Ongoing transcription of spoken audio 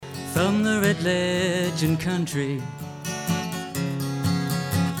From the Red Legend country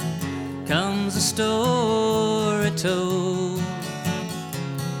comes a story told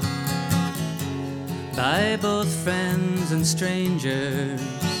by both friends and strangers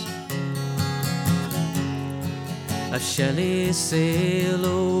of Shelley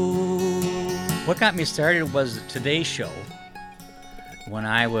Salo. What got me started was the Today Show when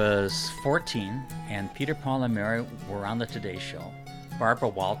I was 14, and Peter, Paul, and Mary were on the Today Show. Barbara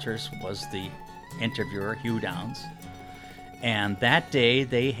Walters was the interviewer, Hugh Downs. And that day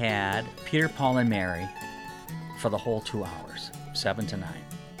they had Peter, Paul, and Mary for the whole 2 hours, 7 to 9.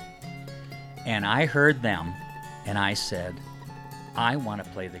 And I heard them, and I said, I want to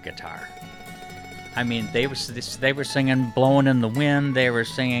play the guitar. I mean, they were singing Blowing in the Wind. They were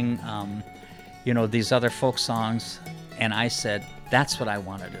singing, these other folk songs. And I said, that's what I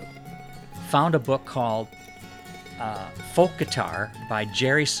want to do. Found a book called Folk Guitar by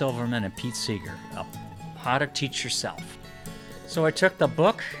Jerry Silverman and Pete Seeger, How to Teach Yourself. So I took the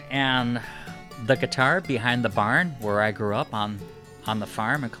book and the guitar behind the barn where I grew up on the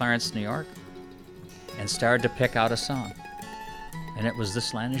farm in Clarence, New York, and started to pick out a song. And it was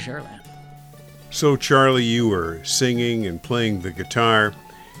This Land Is Your Land. So, Charlie, you were singing and playing the guitar,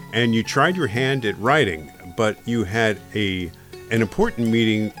 and you tried your hand at writing, but you had an important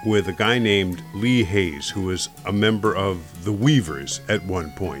meeting with a guy named Lee Hayes, who was a member of the Weavers at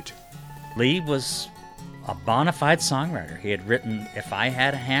one point. Lee was a bona fide songwriter. He had written If I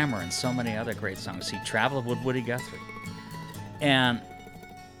Had a Hammer and so many other great songs. He traveled with Woody Guthrie. And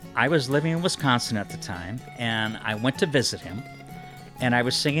I was living in Wisconsin at the time, and I went to visit him, and I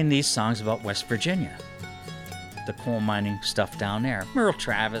was singing these songs about West Virginia, the coal mining stuff down there. Merle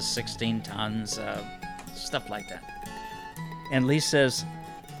Travis, 16 tons, stuff like that. And Lee says,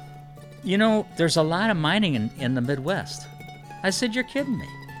 there's a lot of mining in the Midwest. I said, you're kidding me.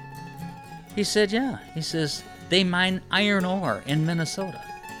 He said, yeah. He says, they mine iron ore in Minnesota.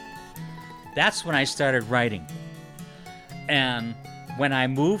 That's when I started writing. And when I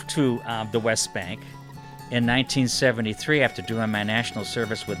moved to the West Bank in 1973, after doing my national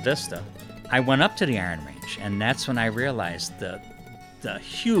service with Vista, I went up to the Iron Range, and that's when I realized the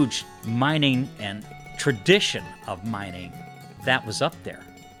huge mining and tradition of mining that was up there.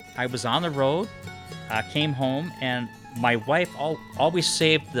 I was on the road, came home, and my wife always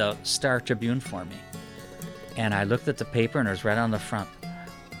saved the Star Tribune for me. And I looked at the paper, and it was right on the front.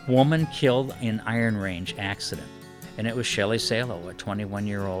 Woman killed in Iron Range accident. And it was Shelley Salo, a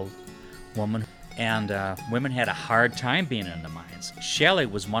 21-year-old woman. And women had a hard time being in the mines. Shelley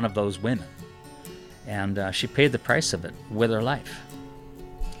was one of those women. And she paid the price of it with her life.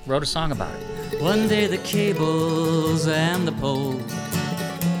 Wrote a song about it. One day the cables and the poles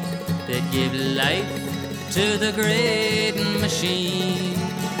that give life to the great machine,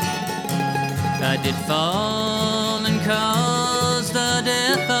 I did fall and cause the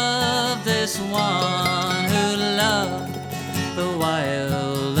death of this one who loved the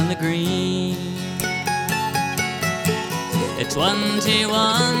wild and the green. At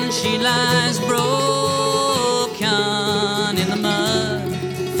 21 she lies broken in the mud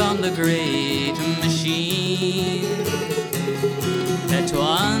from the great machine. At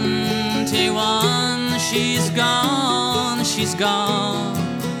 21 she's gone,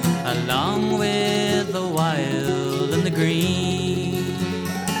 along with the wild and the green.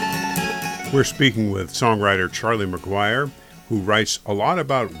 We're speaking with songwriter Charlie McGuire, who writes a lot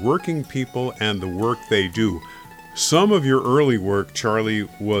about working people and the work they do. Some of your early work, Charlie,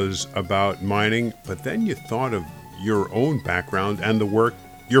 was about mining, but then you thought of your own background and the work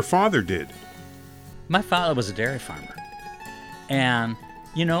your father did. My father was a dairy farmer. And,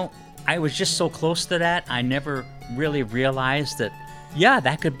 I was just so close to that, I never really realized that,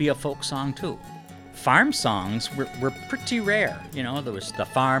 that could be a folk song too. Farm songs were pretty rare. There was The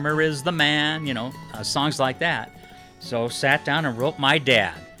Farmer is the Man, songs like that. So sat down and wrote my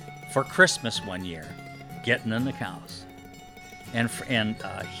dad for Christmas one year, Getting in the Cows. And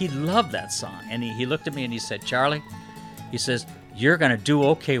he loved that song. And he looked at me and he said, Charlie, he says, you're going to do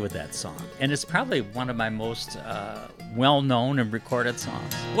okay with that song. And it's probably one of my most well-known and recorded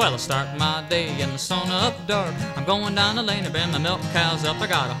songs. Well, I start my day in the sun up dark. I'm going down the lane to bend my milk cows up. I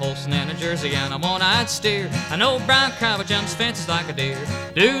got a Holstein and a Jersey and a one-eyed steer. An old brown cow that jumps fences like a deer.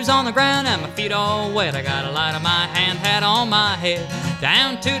 Dews on the ground and my feet all wet. I got a light on my hand, hat on my head.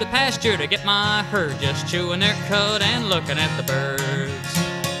 Down to the pasture to get my herd, just chewing their cud and looking at the birds.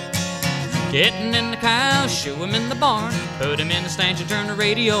 Getting in the cows, shoe 'em in the barn, put 'em in the stanch and turn the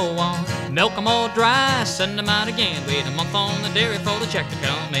radio on. Milk 'em all dry, send 'em out again. Wait a month on the dairy for the check to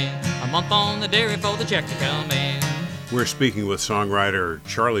come in. A month on the dairy for the check to come in. We're speaking with songwriter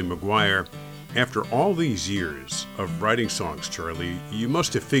Charlie McGuire. After all these years of writing songs, Charlie, you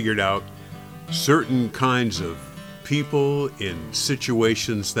must have figured out certain kinds of people in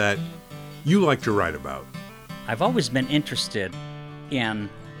situations that you like to write about. I've always been interested in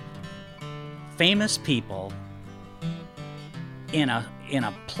famous people in a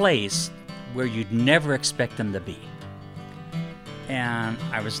place where you'd never expect them to be. And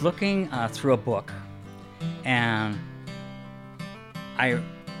I was looking through a book, and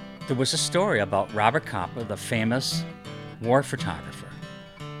there was a story about Robert Capa, the famous war photographer.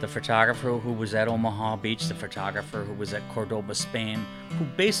 The photographer who was at Omaha Beach, the photographer who was at Cordoba, Spain, who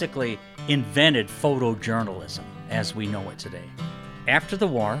basically invented photojournalism as we know it today. After the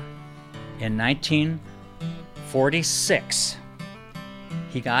war, in 1946,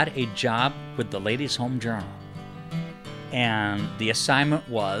 he got a job with the Ladies' Home Journal. And the assignment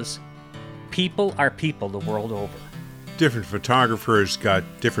was, people are people the world over. Different photographers got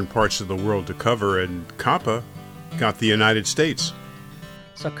different parts of the world to cover, and Capa got the United States.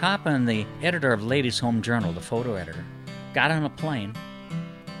 So Capa and the editor of Ladies' Home Journal, the photo editor, got on a plane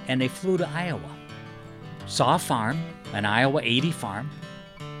and they flew to Iowa. Saw a farm, an Iowa 80 farm,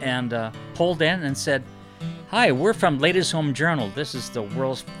 and pulled in and said, "Hi, we're from Ladies' Home Journal. This is the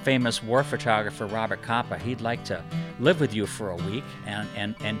world's famous war photographer, Robert Capa. He'd like to live with you for a week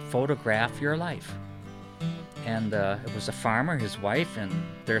and photograph your life." And it was a farmer, his wife, and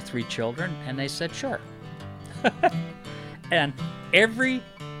their 3 children, and they said, sure. And every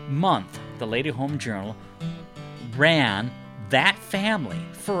month, the Lady Home Journal ran that family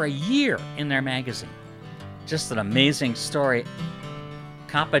for a year in their magazine. Just an amazing story.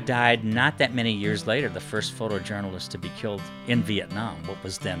 Capa died not that many years later, the first photojournalist to be killed in Vietnam, what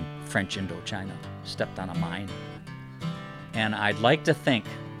was then French Indochina, stepped on a mine. And I'd like to think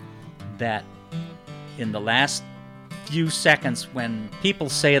that in the last few seconds when people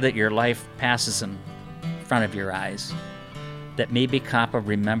say that your life passes in front of your eyes, that maybe Capa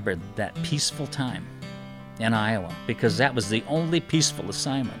remembered that peaceful time in Iowa, because that was the only peaceful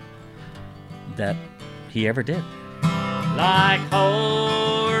assignment that he ever did. Like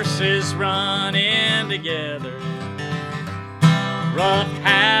horses running together, rough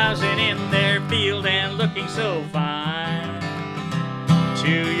housing in their field and looking so fine.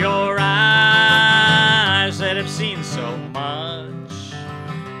 To your eyes that have seen so much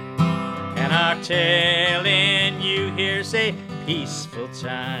and are telling you here's a peaceful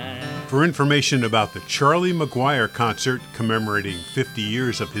time. For information about the Charlie McGuire concert commemorating 50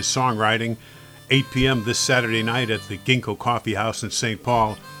 years of his songwriting, 8 p.m. this Saturday night at the Ginkgo Coffee House in St.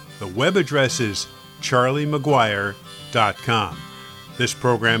 Paul, the web address is charliemcguire.com. This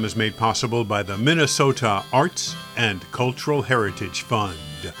program is made possible by the Minnesota Arts and Cultural Heritage Fund.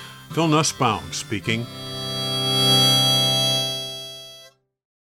 Phil Nussbaum speaking.